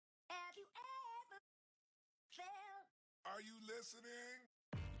Are you listening?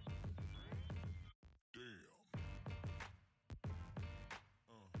 Damn.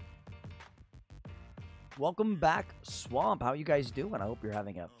 Welcome back, Swamp. How you guys doing? I hope you're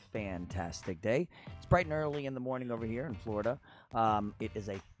having a fantastic day. It's bright and early in the morning over here in Florida. It is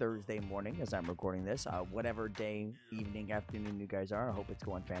a Thursday morning as I'm recording this. Whatever day, evening, afternoon you guys are, I hope it's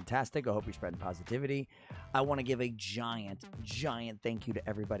going fantastic. I hope you're spreading positivity. I want to give a giant thank you to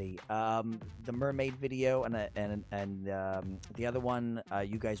everybody. The mermaid video and the other one,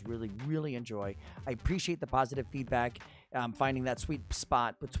 you guys really enjoy. I appreciate the positive feedback. Finding that sweet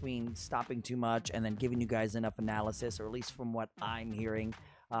spot between stopping too much and then giving you guys enough analysis, or at least from what I'm hearing.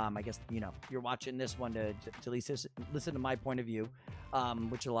 I guess, you're watching this one to at least listen to my point of view,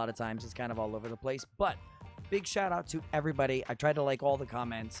 which a lot of times is kind of all over the place. But big shout out to everybody. I tried to like all the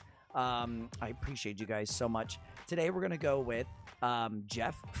comments. I appreciate you guys so much. Today we're going to go with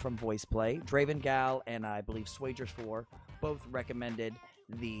Jeff from Voice Play. Draven Gal and I believe Swagers4 both recommended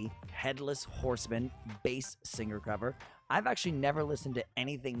the Headless Horsemen bass singer cover. I've actually never listened to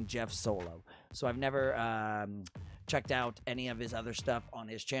anything Jeff solo, so I've never checked out any of his other stuff on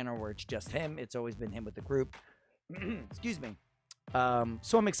his channel where it's just him. It's always been him with the group. Excuse me.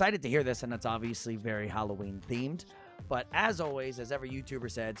 So I'm excited to hear this, and it's obviously very Halloween themed. But as always, as every YouTuber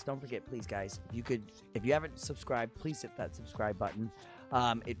says, don't forget, please, guys, if you haven't subscribed, please hit that subscribe button.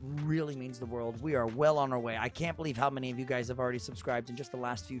 It really means the world. We are well on our way. I can't believe how many of you guys have already subscribed in just the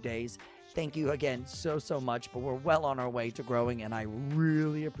last few days. Thank you again so much, but we're well on our way to growing, and I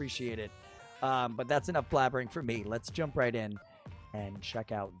really appreciate it. But that's enough blabbering for me. Let's jump right in and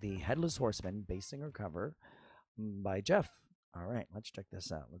check out the Headless Horseman bass singer cover by Jeff. All right, let's check this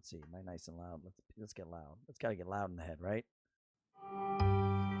out. Let's see. Am I nice and loud? Let's get loud. It's got to get loud in the head, right?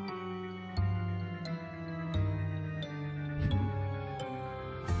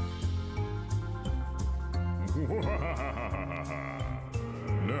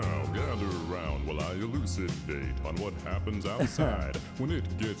 Now gather around while I elucidate on what happens outside when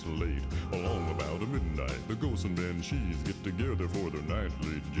it gets late. Along about midnight, the ghosts and banshees get together for their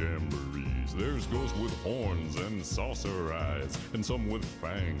nightly jamborees. There's ghosts with horns and saucer eyes, and some with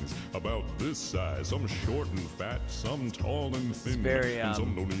fangs about this size. Some short and fat, some tall and thin, and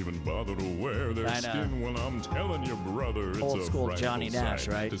some don't even bother to wear their skin. Well, I'm telling you, brother, it's old school a Johnny Nash,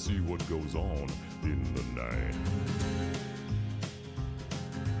 sight right? to see what goes on in the night.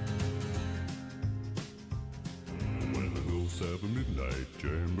 Have a midnight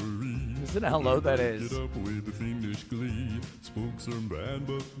jamboree. Listen how low that is. Get up with a fiendish glee. Spooks are bad,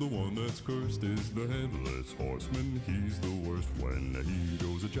 but the one that's cursed is the Headless Horseman. He's the worst when he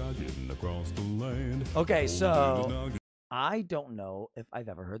goes a-jogging across the land. Okay, so I don't know if I've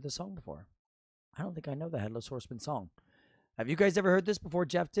ever heard this song before. I don't think I know the Headless Horseman song. Have you guys ever heard this before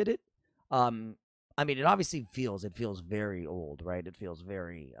Jeff did it? I mean, it obviously feels very old, right? It feels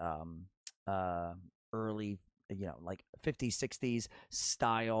very early, like 50s, 60s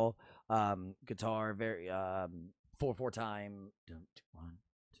style guitar, very 4/4 time. 1,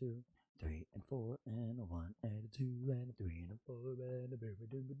 2, 3, and 4, and a 1, and a 2, and a 3, and a 4, and a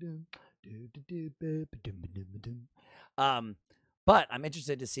but I'm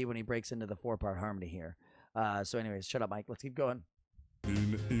interested to see when he breaks into the 4-part harmony here. So anyways, shut up, Mike. Let's keep going.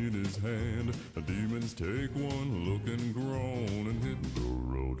 In his hand, the demons take one look and groan and hit the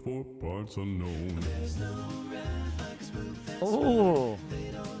road for parts unknown. Oh,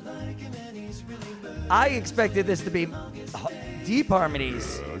 I expected this to be deep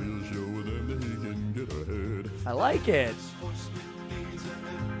harmonies. He'll show them that he can get ahead. I like it.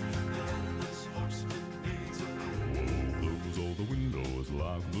 Close all the windows,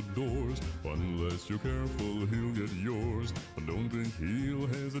 lock the doors. Unless you're careful, he'll get yours. But don't think he'll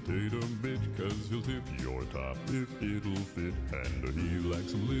hesitate a bit, cause he'll tip your top if it'll fit. And he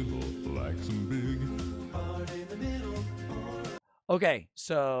likes them little, likes them big. Okay,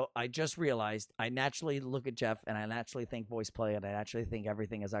 so I just realized I naturally look at Jeff and I naturally think voice play and I naturally think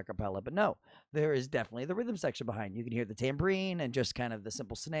everything is a cappella, but no, there is definitely the rhythm section behind. You can hear the tambourine and just kind of the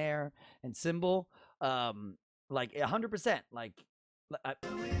simple snare and cymbal, like 100%, like Black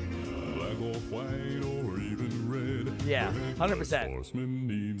or white or even red. Yeah, 100%. Horseman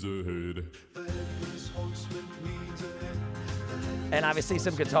needs a head. And obviously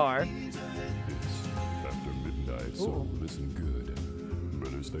some guitar. It's after midnight, so listen good.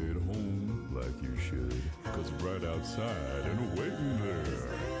 Better stay at home like you should, cause right outside and waiting there.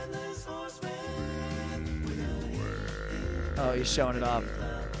 Beware. Oh, he's showing it off.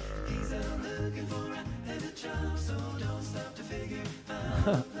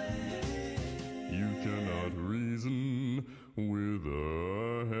 You cannot reason with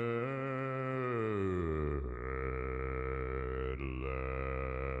a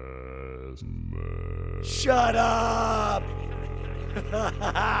Shut up!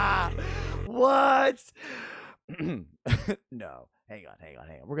 What? No. Hang on.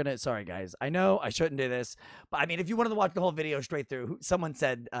 We're gonna. Sorry, guys. I know I shouldn't do this, but I mean, if you wanted to watch the whole video straight through, someone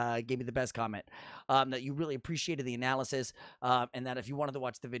said, gave me the best comment, that you really appreciated the analysis, and that if you wanted to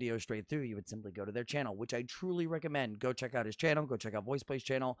watch the video straight through, you would simply go to their channel, which I truly recommend. Go check out his channel. Go check out VoicePlay's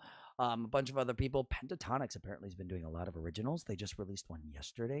channel. A bunch of other people. Pentatonix apparently has been doing a lot of originals. They just released one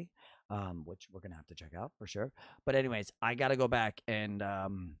yesterday, which we're gonna have to check out for sure. But anyways, I gotta go back and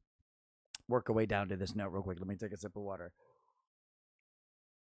work our way down to this note real quick. Let me take a sip of water.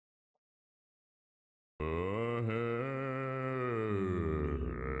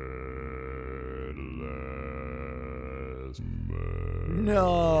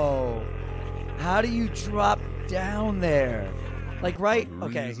 No. How do you drop down there? Like, right?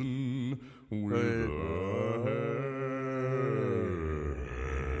 Okay.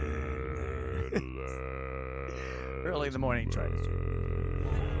 Early in the morning, trying to.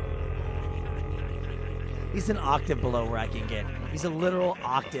 He's an octave below where I can get. He's a literal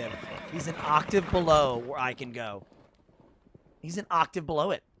octave. He's an octave below where I can go. He's an octave below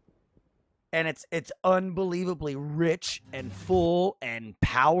it. And it's unbelievably rich and full and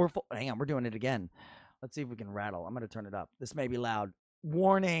powerful. Hang on, we're doing it again. Let's see if we can rattle. I'm going to turn it up. This may be loud.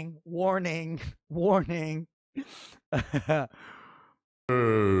 Warning, warning, warning. Hang on.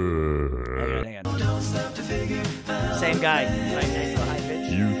 Same guy. Right next to high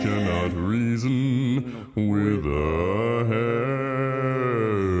pitch. You cannot reason with a headless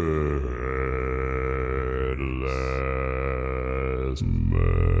man.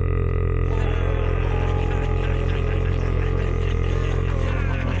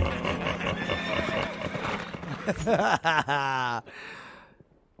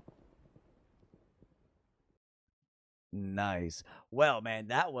 Nice. Well, man,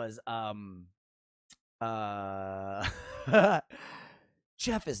 that was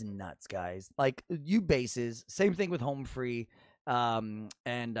Jeff is nuts, guys. Like, you bases, same thing with Home Free, and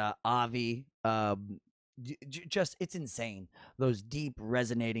Avi. Just, it's insane. Those deep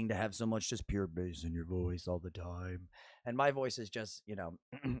resonating to have so much just pure bass in your voice all the time. And my voice is just, you know,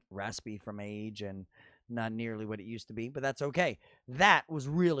 raspy from age and not nearly what it used to be, but that's okay. That was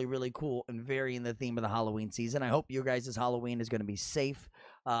really, really cool and very in the theme of the Halloween season. I hope your guys' Halloween is going to be safe.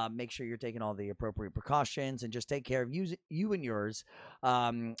 Make sure you're taking all the appropriate precautions and just take care of you and yours.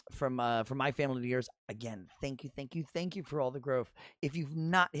 From my family to yours, again, thank you for all the growth. If you've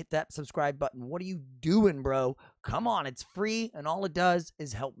not hit that subscribe button, what are you doing, bro? Come on, it's free, and all it does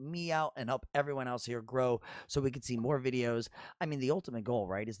is help me out and help everyone else here grow so we can see more videos. I mean, the ultimate goal,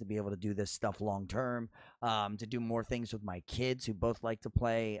 right, is to be able to do this stuff long term, to do more things with my kids who both like to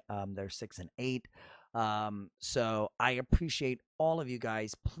play. They're 6 and 8. So I appreciate all of you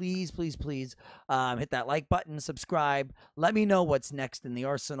guys. Please hit that like button, subscribe. Let me know what's next in the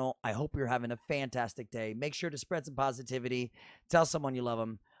arsenal. I hope you're having a fantastic day. Make sure to spread some positivity. Tell someone you love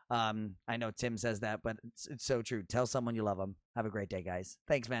them. I know Tim says that, but it's so true. Tell someone you love them. Have a great day, guys.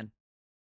 Thanks, man.